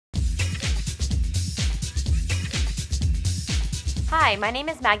Hi, my name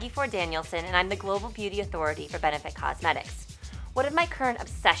is Maggie Ford Danielson, and I'm the Global Beauty Authority for Benefit Cosmetics. One of my current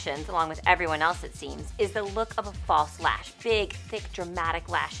obsessions, along with everyone else it seems, is the look of a false lash. Big, thick, dramatic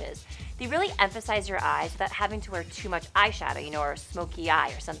lashes. They really emphasize your eyes without having to wear too much eyeshadow, or a smoky eye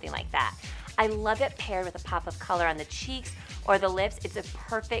or something like that. I love it paired with a pop of color on the cheeks or the lips. It's a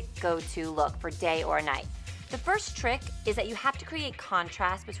perfect go-to look for day or night. The first trick is that you have to create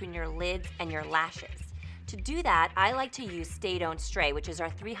contrast between your lids and your lashes. To do that, I like to use Stay Don't Stray, which is our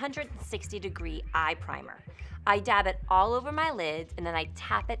 360-degree eye primer. I dab it all over my lids and then I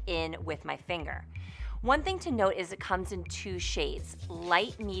tap it in with my finger. One thing to note is it comes in two shades,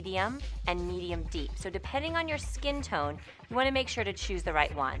 light medium and medium deep. So depending on your skin tone, you want to make sure to choose the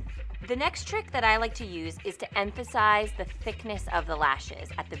right one. The next trick that I like to use is to emphasize the thickness of the lashes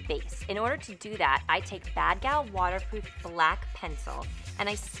at the base. In order to do that, I take Bad Gal waterproof black pencil and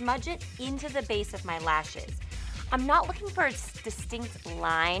I smudge it into the base of my lashes. I'm not looking for a distinct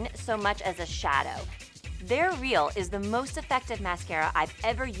line so much as a shadow. They're Real is the most effective mascara I've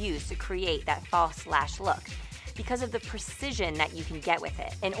ever used to create that false lash look because of the precision that you can get with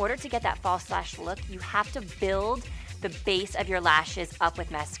it. In order to get that false lash look, you have to build the base of your lashes up with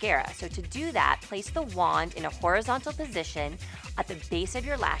mascara. So to do that, place the wand in a horizontal position at the base of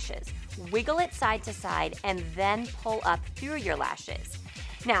your lashes, wiggle it side to side, and then pull up through your lashes.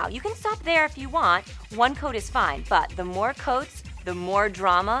 Now, you can stop there if you want. One coat is fine, but the more coats, the more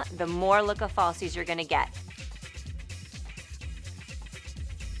drama, the more look of falsies you're gonna get.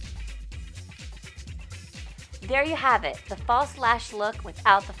 There you have it, the false lash look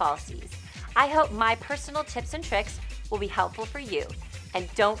without the falsies. I hope my personal tips and tricks will be helpful for you.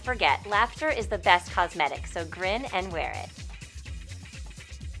 And don't forget, laughter is the best cosmetic, so grin and wear it.